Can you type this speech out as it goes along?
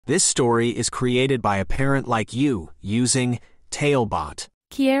This story is created by a parent like you, using TaleBot.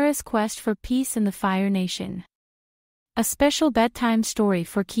 Kiara's quest for peace in the Fire Nation. A special bedtime story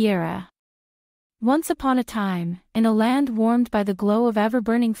for Kiara. Once upon a time, in a land warmed by the glow of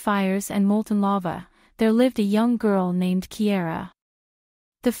ever-burning fires and molten lava, there lived a young girl named Kiara.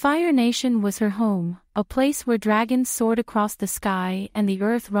 The Fire Nation was her home, a place where dragons soared across the sky and the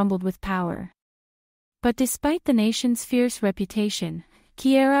earth rumbled with power. But despite the nation's fierce reputation,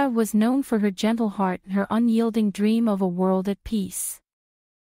 Kiara was known for her gentle heart and her unyielding dream of a world at peace.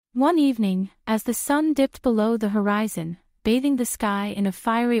 One evening, as the sun dipped below the horizon, bathing the sky in a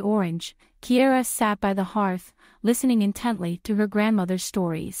fiery orange, Kiara sat by the hearth, listening intently to her grandmother's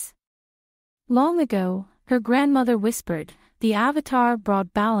stories. Long ago, her grandmother whispered, the Avatar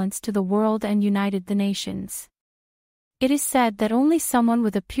brought balance to the world and united the nations. It is said that only someone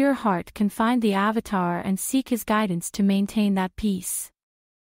with a pure heart can find the Avatar and seek his guidance to maintain that peace.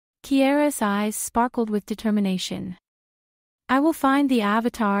 Kiara's eyes sparkled with determination. I will find the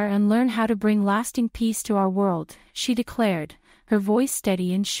Avatar and learn how to bring lasting peace to our world, she declared, her voice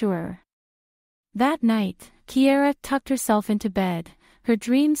steady and sure. That night, Kiara tucked herself into bed, her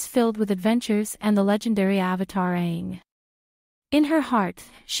dreams filled with adventures and the legendary Avatar Aang. In her heart,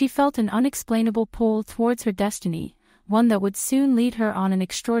 she felt an unexplainable pull towards her destiny, one that would soon lead her on an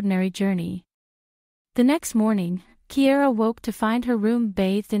extraordinary journey. The next morning, Kiara woke to find her room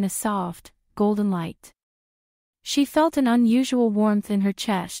bathed in a soft, golden light. She felt an unusual warmth in her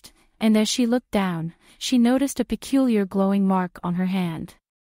chest, and as she looked down, she noticed a peculiar glowing mark on her hand.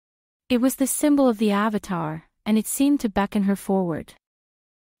 It was the symbol of the Avatar, and it seemed to beckon her forward.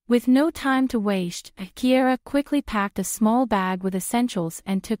 With no time to waste, Kiara quickly packed a small bag with essentials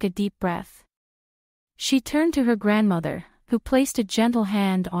and took a deep breath. She turned to her grandmother, who placed a gentle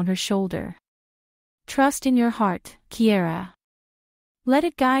hand on her shoulder. Trust in your heart, Kiara. Let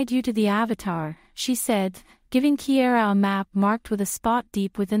it guide you to the Avatar, she said, giving Kiara a map marked with a spot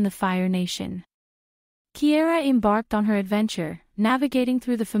deep within the Fire Nation. Kiara embarked on her adventure, navigating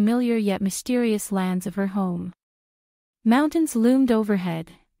through the familiar yet mysterious lands of her home. Mountains loomed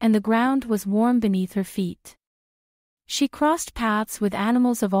overhead, and the ground was warm beneath her feet. She crossed paths with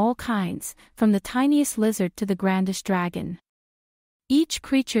animals of all kinds, from the tiniest lizard to the grandest dragon. Each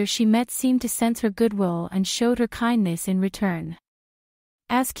creature she met seemed to sense her goodwill and showed her kindness in return.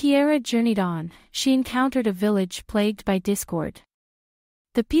 As Kiara journeyed on, she encountered a village plagued by discord.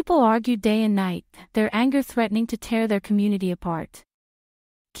 The people argued day and night, their anger threatening to tear their community apart.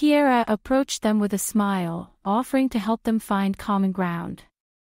 Kiara approached them with a smile, offering to help them find common ground.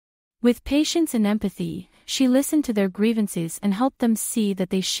 With patience and empathy, she listened to their grievances and helped them see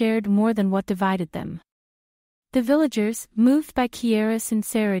that they shared more than what divided them. The villagers, moved by Kiara's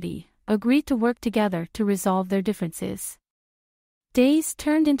sincerity, agreed to work together to resolve their differences. Days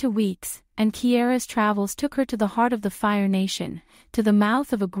turned into weeks, and Kiara's travels took her to the heart of the Fire Nation, to the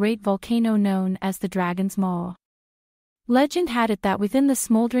mouth of a great volcano known as the Dragon's Maw. Legend had it that within the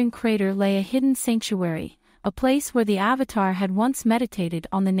smoldering crater lay a hidden sanctuary, a place where the Avatar had once meditated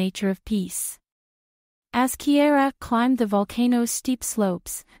on the nature of peace. As Kiara climbed the volcano's steep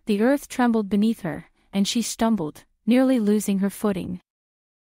slopes, the earth trembled beneath her, and she stumbled, nearly losing her footing.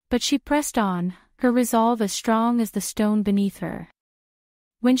 But she pressed on, her resolve as strong as the stone beneath her.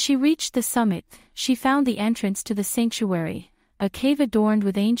 When she reached the summit, she found the entrance to the sanctuary, a cave adorned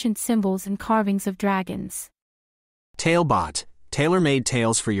with ancient symbols and carvings of dragons. TaleBot, tailor-made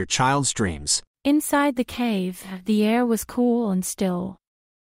tales for your child's dreams. Inside the cave, the air was cool and still.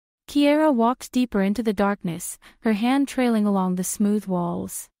 Kiara walked deeper into the darkness, her hand trailing along the smooth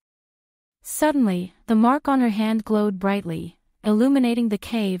walls. Suddenly, the mark on her hand glowed brightly, illuminating the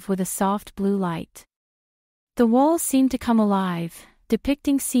cave with a soft blue light. The walls seemed to come alive,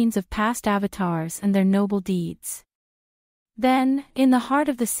 depicting scenes of past avatars and their noble deeds. Then, in the heart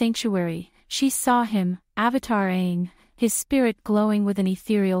of the sanctuary, she saw him, Avatar Aang, his spirit glowing with an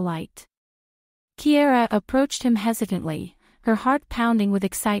ethereal light. Kiara approached him hesitantly, her heart pounding with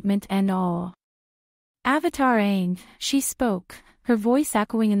excitement and awe. Avatar Aang, she spoke, her voice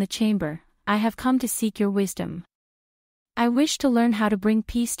echoing in the chamber, I have come to seek your wisdom. I wish to learn how to bring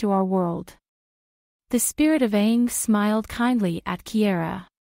peace to our world. The spirit of Aang smiled kindly at Kiara.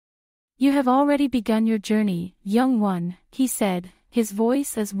 You have already begun your journey, young one, he said, his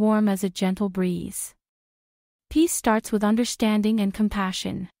voice as warm as a gentle breeze. Peace starts with understanding and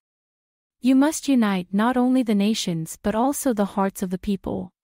compassion. You must unite not only the nations but also the hearts of the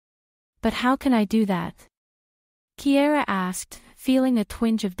people. But how can I do that? Kiara asked, feeling a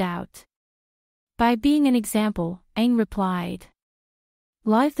twinge of doubt. By being an example, Aang replied.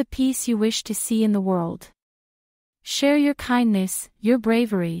 Live the peace you wish to see in the world. Share your kindness, your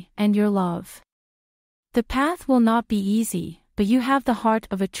bravery, and your love. The path will not be easy, but you have the heart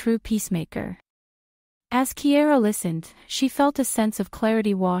of a true peacemaker. As Kiara listened, she felt a sense of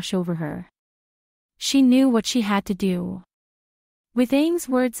clarity wash over her. She knew what she had to do. With Aang's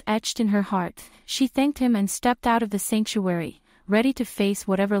words etched in her heart, she thanked him and stepped out of the sanctuary, ready to face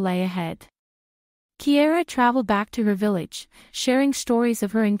whatever lay ahead. Kiara traveled back to her village, sharing stories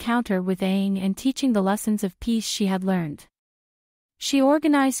of her encounter with Aang and teaching the lessons of peace she had learned. She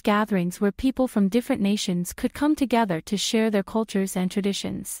organized gatherings where people from different nations could come together to share their cultures and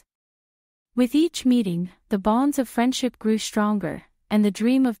traditions. With each meeting, the bonds of friendship grew stronger, and the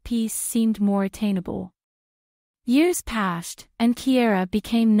dream of peace seemed more attainable. Years passed, and Kiara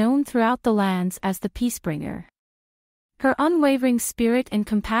became known throughout the lands as the Peacebringer. Her unwavering spirit and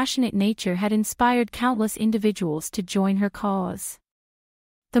compassionate nature had inspired countless individuals to join her cause.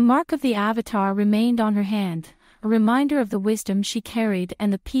 The mark of the Avatar remained on her hand, a reminder of the wisdom she carried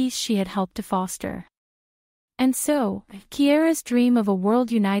and the peace she had helped to foster. And so, Kiara's dream of a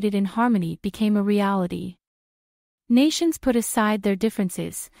world united in harmony became a reality. Nations put aside their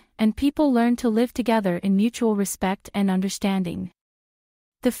differences, and people learned to live together in mutual respect and understanding.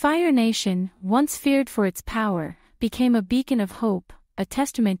 The Fire Nation, once feared for its power, became a beacon of hope, a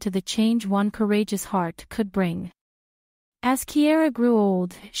testament to the change one courageous heart could bring. As Kiara grew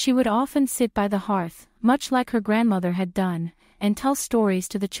old, she would often sit by the hearth, much like her grandmother had done, and tell stories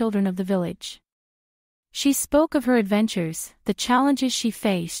to the children of the village. She spoke of her adventures, the challenges she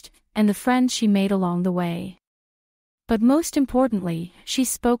faced, and the friends she made along the way. But most importantly, she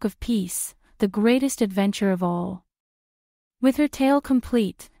spoke of peace, the greatest adventure of all. With her tale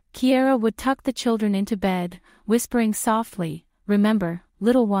complete, Kiara would tuck the children into bed, whispering softly, "Remember,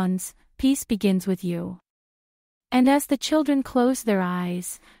 little ones, peace begins with you." And as the children closed their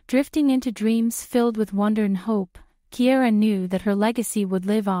eyes, drifting into dreams filled with wonder and hope, Kiara knew that her legacy would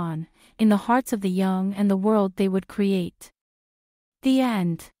live on, in the hearts of the young and the world they would create. The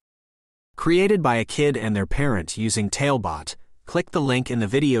end. Created by a kid and their parent using TaleBot, click the link in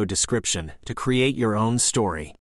the video description to create your own story.